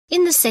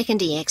In the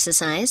second E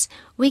exercise,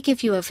 we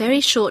give you a very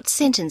short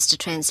sentence to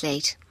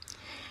translate.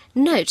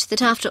 Note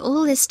that after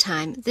all this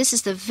time, this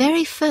is the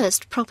very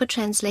first proper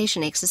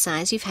translation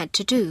exercise you've had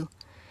to do.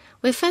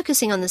 We're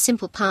focusing on the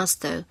simple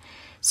past though,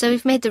 so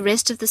we've made the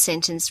rest of the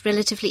sentence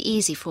relatively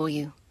easy for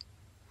you.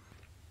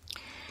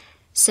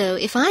 So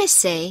if I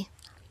say,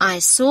 I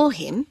saw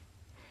him,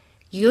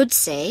 you'd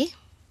say,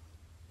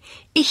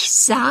 Ich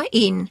sah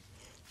ihn.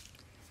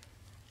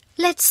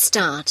 Let's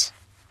start.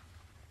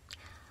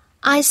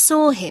 I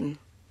saw him.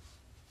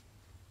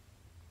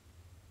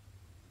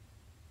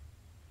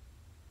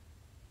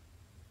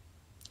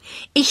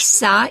 Ich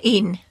sah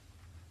ihn.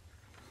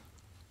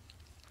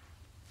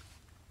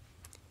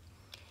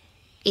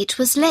 It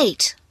was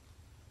late.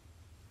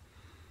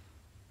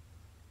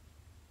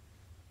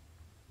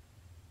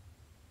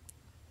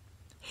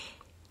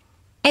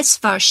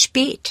 Es war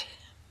spät.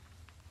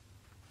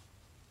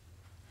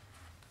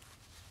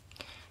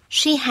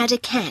 She had a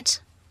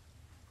cat.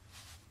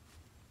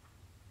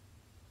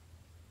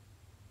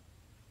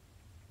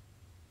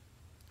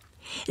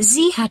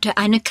 Sie hatte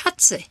eine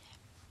Katze.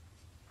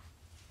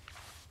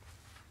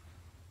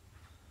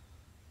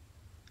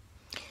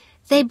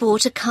 They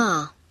bought a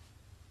car.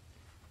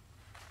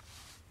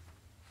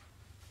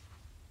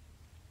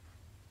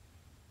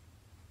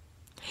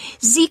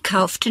 Sie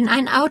kauften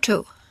ein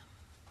Auto.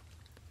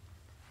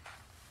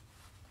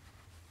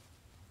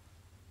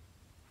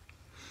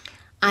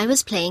 I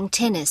was playing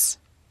tennis.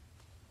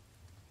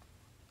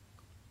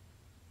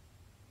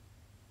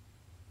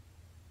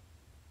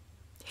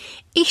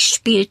 Ich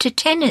spielte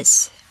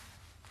Tennis.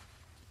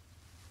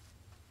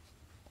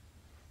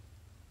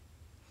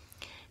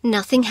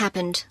 Nothing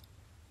happened.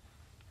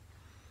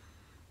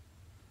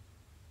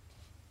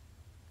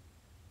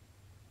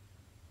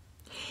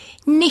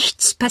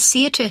 Nichts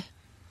passierte.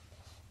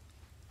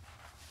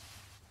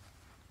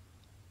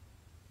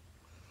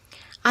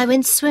 I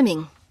went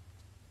swimming.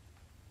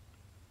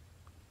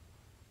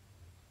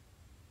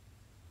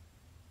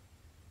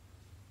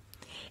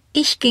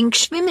 Ich ging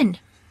schwimmen.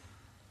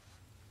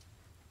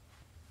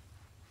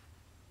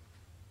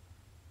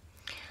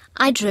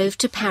 I drove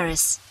to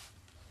Paris.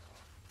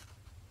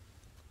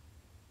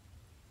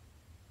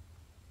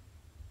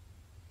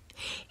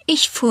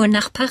 Ich fuhr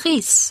nach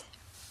Paris.